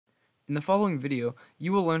In the following video,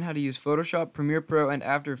 you will learn how to use Photoshop, Premiere Pro, and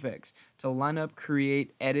After Effects to line up,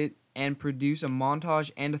 create, edit, and produce a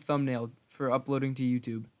montage and a thumbnail for uploading to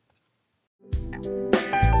YouTube.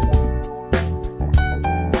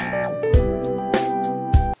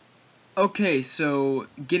 Okay, so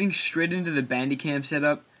getting straight into the Bandicam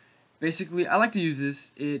setup. Basically, I like to use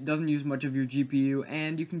this. It doesn't use much of your GPU,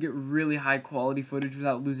 and you can get really high quality footage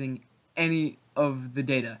without losing any of the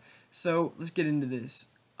data. So let's get into this.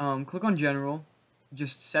 Click on General.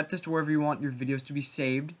 Just set this to wherever you want your videos to be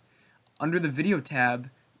saved. Under the Video tab,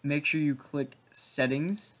 make sure you click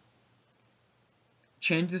Settings.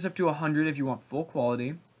 Change this up to 100 if you want full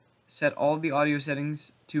quality. Set all of the audio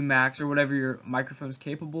settings to max or whatever your microphone is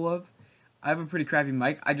capable of. I have a pretty crappy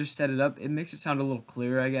mic. I just set it up. It makes it sound a little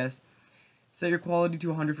clearer, I guess. Set your quality to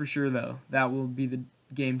 100 for sure, though. That will be the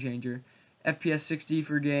game changer. FPS 60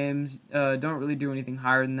 for games. Don't really do anything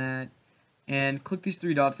higher than that. And click these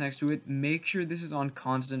three dots next to it. Make sure this is on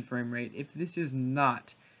constant frame rate. If this is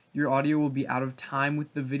not, your audio will be out of time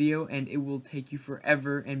with the video, and it will take you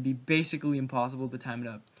forever and be basically impossible to time it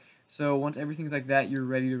up. So once everything's like that, you're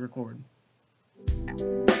ready to record.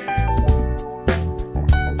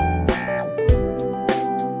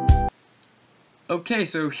 Okay,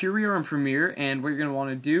 so here we are in Premiere, and what you're going to want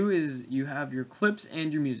to do is you have your clips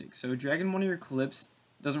and your music. So drag in one of your clips,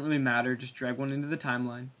 doesn't really matter, just drag one into the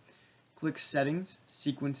timeline. Click Settings,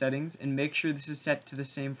 Sequence Settings, and make sure this is set to the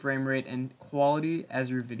same frame rate and quality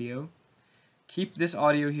as your video. Keep this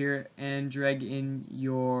audio here and drag in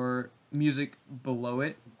your music below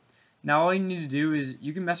it. Now all you need to do is,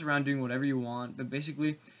 you can mess around doing whatever you want, but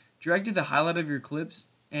basically drag to the highlight of your clips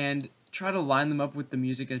and try to line them up with the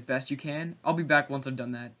music as best you can. I'll be back once I've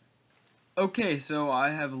done that. Okay, so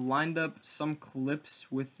I have lined up some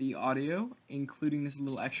clips with the audio, including this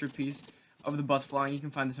little extra piece of the bus flying. You can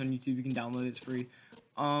find this on YouTube. You can download it. It's free.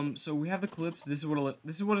 So we have the clips. This is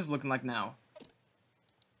what it's looking like now.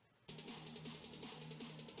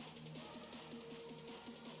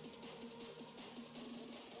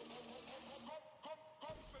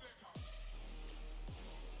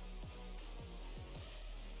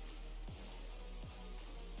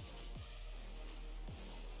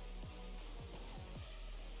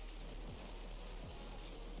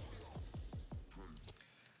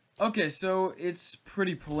 Okay, so it's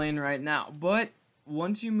pretty plain right now, but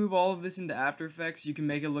once you move all of this into After Effects, you can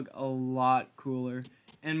make it look a lot cooler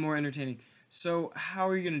and more entertaining. So how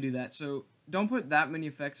are you going to do that? So don't put that many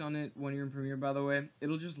effects on it when you're in Premiere, by the way.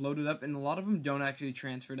 It'll just load it up, and a lot of them don't actually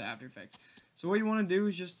transfer to After Effects. So what you want to do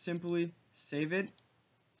is just simply save it,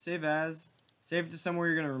 save as, save it to somewhere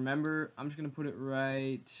you're going to remember. I'm just going to put it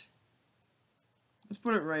right, let's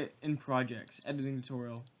put it right in Projects, Editing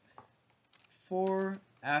Tutorial, for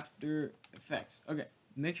After Effects. Okay,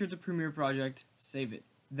 make sure it's a Premiere project, save it.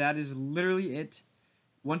 That is literally it.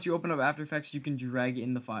 Once you open up After Effects, you can drag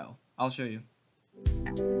in the file. I'll show you.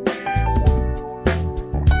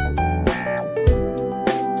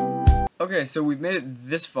 Okay, so we've made it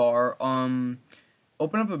this far. Open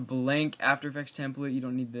up a blank After Effects template. You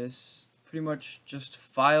don't need this. Pretty much just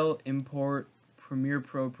File, Import, Premiere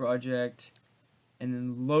Pro project, and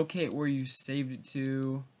then locate where you saved it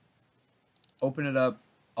to. Open it up,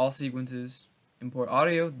 all sequences, import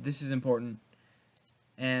audio, this is important,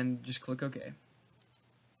 and just click OK.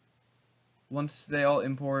 Once they all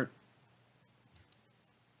import,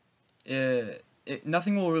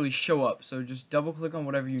 nothing will really show up, so just double click on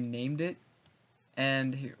whatever you named it,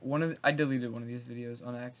 and here, I deleted one of these videos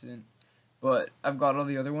on accident, but I've got all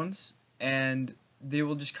the other ones, and they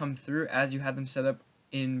will just come through as you had them set up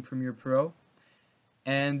in Premiere Pro.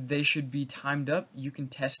 And they should be timed up. You can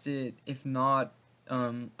test it. If not,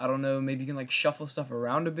 I don't know, maybe you can like shuffle stuff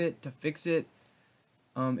around a bit to fix it.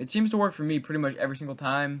 It seems to work for me pretty much every single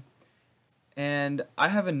time. And I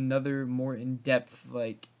have another more in-depth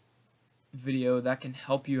like video that can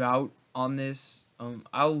help you out on this.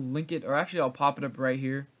 I'll link it, or actually I'll pop it up right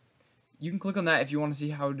here. You can click on that if you want to see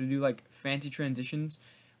how to do like fancy transitions.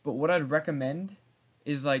 But what I'd recommend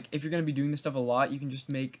is, like, if you're going to be doing this stuff a lot, you can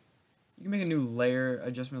make a new layer,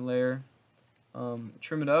 adjustment layer,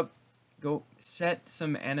 trim it up, go set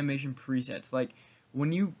some animation presets. Like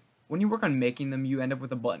when you work on making them, you end up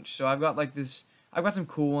with a bunch. So I've got some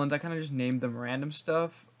cool ones. I kind of just named them random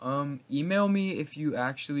stuff. Email me if you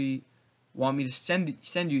actually want me to send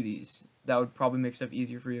you these. That would probably make stuff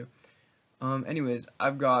easier for you. Anyways,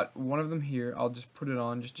 I've got one of them here. I'll just put it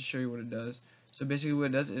on just to show you what it does. So basically what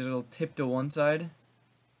it does is it'll tip to one side,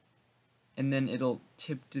 and then it'll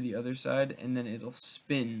tip to the other side, and then it'll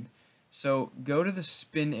spin. So go to the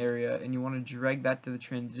spin area, and you want to drag that to the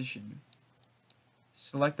transition.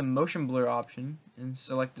 select the motion blur option and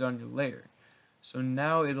select it on your layer. So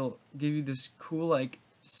now it'll give you this cool like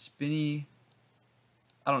spinny,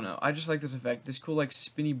 I don't know, I just like this effect, this cool like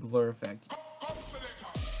spinny blur effect.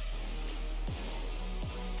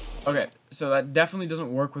 Okay, so that definitely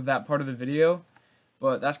doesn't work with that part of the video,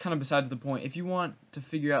 but that's kind of besides the point. If you want to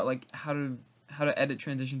figure out like how to edit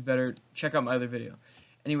transitions better, check out my other video.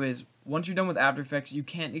 Anyways, once you're done with After Effects, you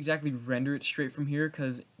can't exactly render it straight from here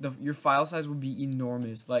because your file size will be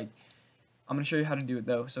enormous. Like, I'm going to show you how to do it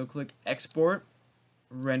though. So click Export,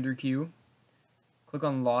 Render Queue, click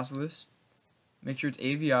on Lossless, make sure it's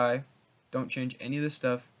AVI, don't change any of this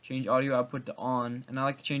stuff, change audio output to on, and I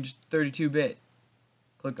like to change 32-bit.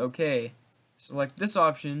 Click OK, select this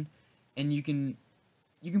option, and you can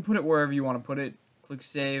put it wherever you want to put it. Click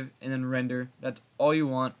Save, and then Render. That's all you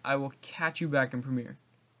want. I will catch you back in Premiere.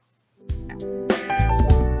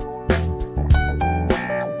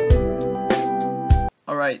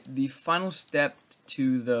 Alright, the final step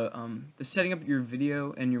to the setting up your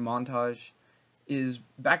video and your montage is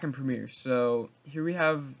back in Premiere. So here we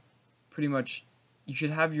have pretty much, you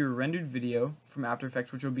should have your rendered video from After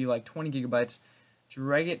Effects, which will be like 20 gigabytes.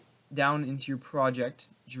 Drag it down into your project,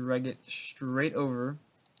 drag it straight over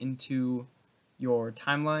into your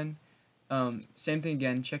timeline. Same thing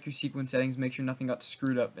again, check your sequence settings, make sure nothing got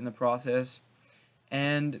screwed up in the process.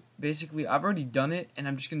 And basically, I've already done it, and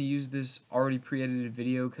I'm just going to use this already pre-edited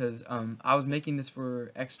video because I was making this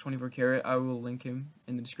for X24Carat. I will link him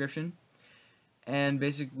in the description. And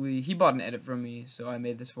basically, he bought an edit from me, so I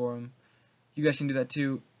made this for him. You guys can do that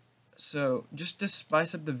too. So just to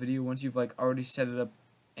spice up the video once you've like already set it up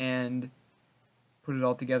and put it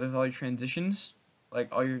all together with all your transitions, like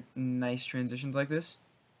all your nice transitions like this.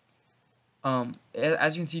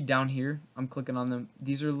 As you can see down here, I'm clicking on them.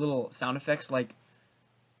 These are little sound effects like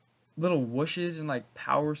little whooshes and like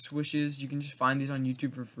power swishes. You can just find these on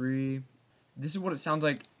YouTube for free. This is what it sounds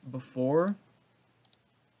like before.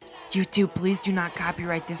 YouTube, please do not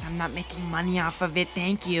copyright this. I'm not making money off of it.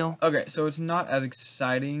 Thank you. Okay, so it's not as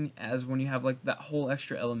exciting as when you have like that whole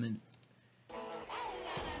extra element.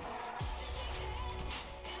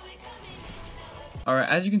 Alright,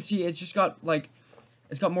 as you can see, it's just got like,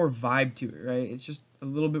 it's got more vibe to it, right? It's just a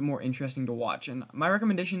little bit more interesting to watch. And my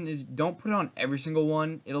recommendation is don't put it on every single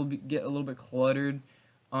one. It'll get a little bit cluttered.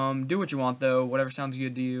 Do what you want though, whatever sounds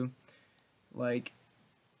good to you. Like,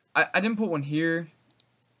 I didn't put one here.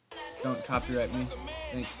 Don't copyright me.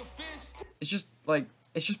 Thanks. It's just like,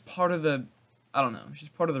 it's just part of the, I don't know, it's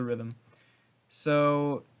just part of the rhythm.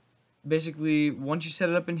 So basically, once you set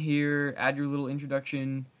it up in here, add your little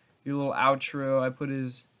introduction, your little outro. I put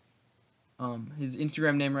his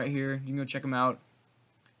Instagram name right here. You can go check him out.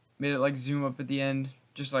 Made it like zoom up at the end,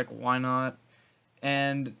 just like why not?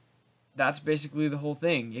 And that's basically the whole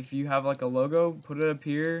thing. If you have like a logo, put it up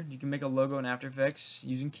here. You can make a logo in After Effects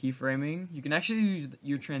using keyframing. You can actually use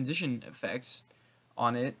your transition effects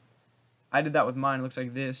on it. I did that with mine. It looks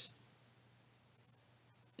like this.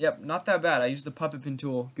 Yep, not that bad. I used the puppet pin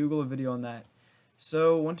tool. Google a video on that.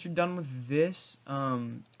 So once you're done with this,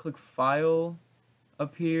 click File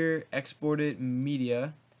up here, export it,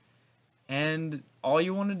 Media, and all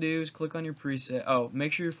you want to do is click on your preset. Oh,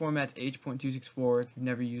 make sure your format's H.264 if you've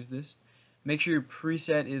never used this. Make sure your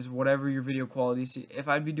preset is whatever your video quality is. If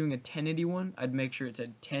I'd be doing a 1080 one, I'd make sure it's at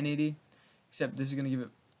 1080, except this is going to give it,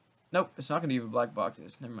 nope, it's not going to give it black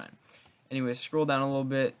boxes, never mind. Anyway, scroll down a little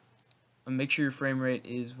bit, and make sure your frame rate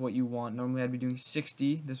is what you want. Normally I'd be doing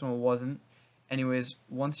 60, this one wasn't. Anyways,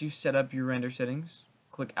 once you've set up your render settings,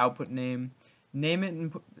 click Output Name, name it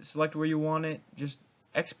and select where you want it, just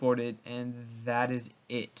export it, and that is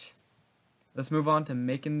it. Let's move on to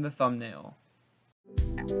making the thumbnail.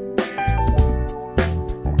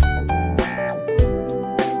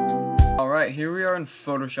 Alright, here we are in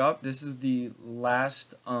Photoshop. This is the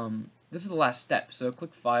last step. So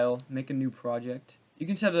click File, make a new project. You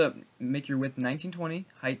can set it up, make your width 1920,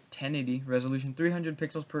 height 1080, resolution 300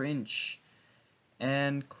 pixels per inch.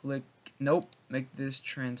 And click, nope, make this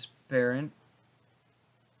transparent,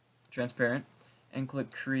 and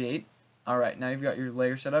click Create. Alright, now you've got your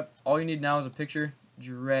layer set up. All you need now is a picture.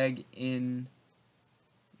 Drag in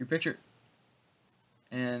your picture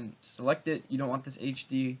and select it. You don't want this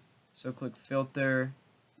HD, so click Filter.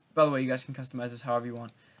 By the way, you guys can customize this however you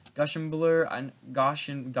want. Gaussian blur,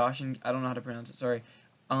 Gaussian, I don't know how to pronounce it, sorry.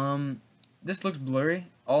 This looks blurry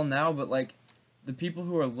all now, but like the people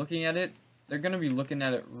who are looking at it, they're gonna be looking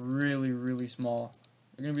at it really, really small.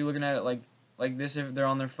 They're gonna be looking at it like this if they're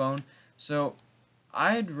on their phone. So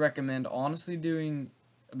I'd recommend honestly doing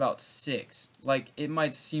about 6. Like, it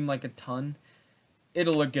might seem like a ton.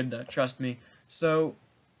 It'll look good though, trust me. So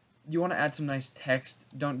you want to add some nice text.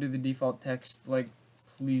 Don't do the default text. Like,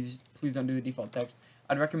 please don't do the default text.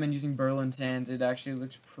 I'd recommend using Berlin Sans. It actually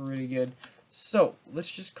looks pretty good. So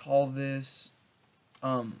let's just call this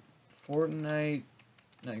Fortnite.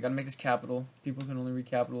 No, you gotta make this capital. People can only read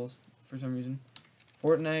capitals for some reason.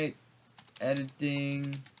 Fortnite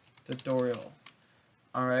editing tutorial.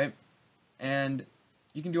 Alright. And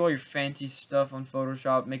you can do all your fancy stuff on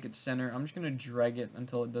Photoshop, make it center. I'm just gonna drag it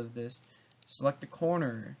until it does this. Select the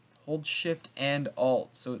corner. Hold Shift and Alt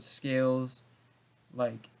so it scales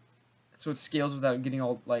without getting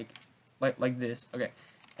all like this. Okay.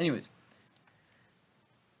 Anyways.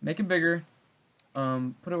 Make it bigger.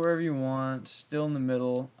 Put it wherever you want, still in the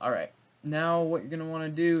middle. Alright, now what you're going to want to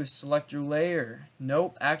do is select your layer.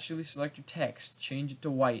 Nope, actually select your text. Change it to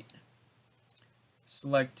white.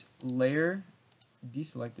 Select layer,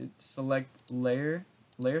 deselect it. Select layer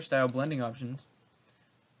style blending options.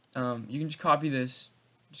 You can just copy this,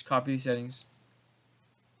 just copy these settings.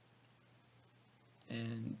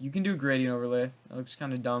 And you can do a gradient overlay. That looks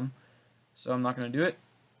kind of dumb, so I'm not going to do it.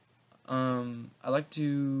 I like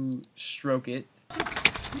to stroke it.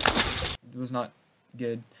 It was not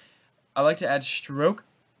good. I like to add stroke.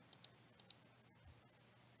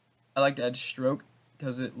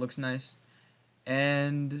 Because it looks nice.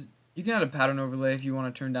 And you can add a pattern overlay if you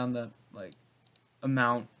want to turn down the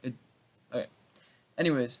amount. Okay.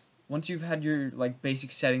 Anyways, once you've had your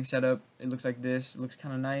basic settings set up, it looks like this. It looks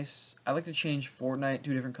kind of nice. I like to change Fortnite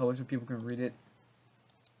to a different color so people can read it.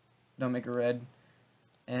 Don't make it red.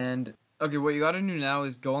 And okay, what you gotta do now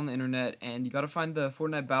is go on the internet and you gotta find the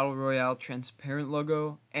Fortnite Battle Royale transparent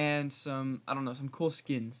logo and some, I don't know, some cool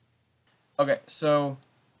skins. Okay, so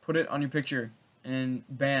put it on your picture and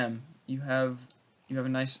bam, you have a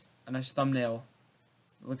nice thumbnail.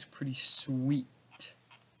 It looks pretty sweet.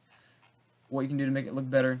 What you can do to make it look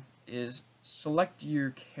better is select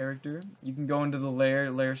your character. You can go into the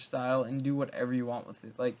layer style and do whatever you want with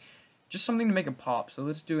it. Just something to make it pop. So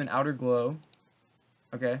let's do an outer glow.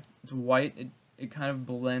 Okay, it's white. It kind of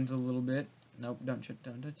blends a little bit. Nope, don't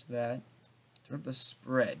touch that. Turn up the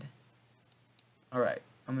spread. Alright,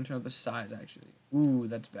 I'm going to turn up the size, actually. Ooh,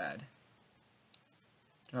 that's bad.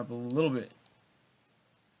 Turn up a little bit.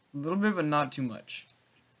 A little bit, but not too much.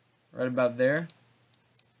 Right about there.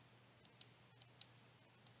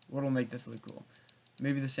 What'll make this look cool?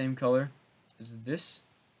 Maybe the same color as this.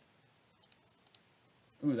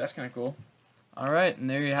 Ooh, that's kind of cool. Alright, and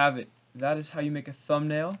there you have it. That is how you make a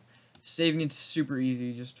thumbnail. Saving it's super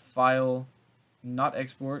easy. Just file, not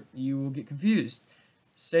export. You will get confused.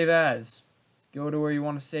 Save as. Go to where you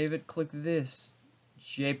want to save it. Click this.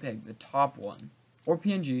 JPEG, the top one. Or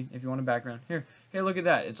PNG if you want a background. Here, look at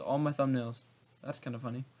that. It's all my thumbnails. That's kind of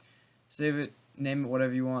funny. Save it. Name it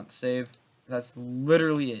whatever you want. Save. That's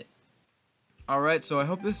literally it. Alright, so I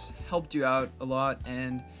hope this helped you out a lot.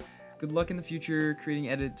 And good luck in the future creating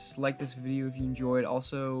edits. Like this video if you enjoyed.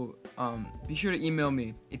 Also, be sure to email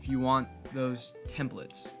me if you want those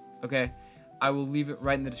templates. Okay? I will leave it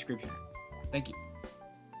right in the description. Thank you.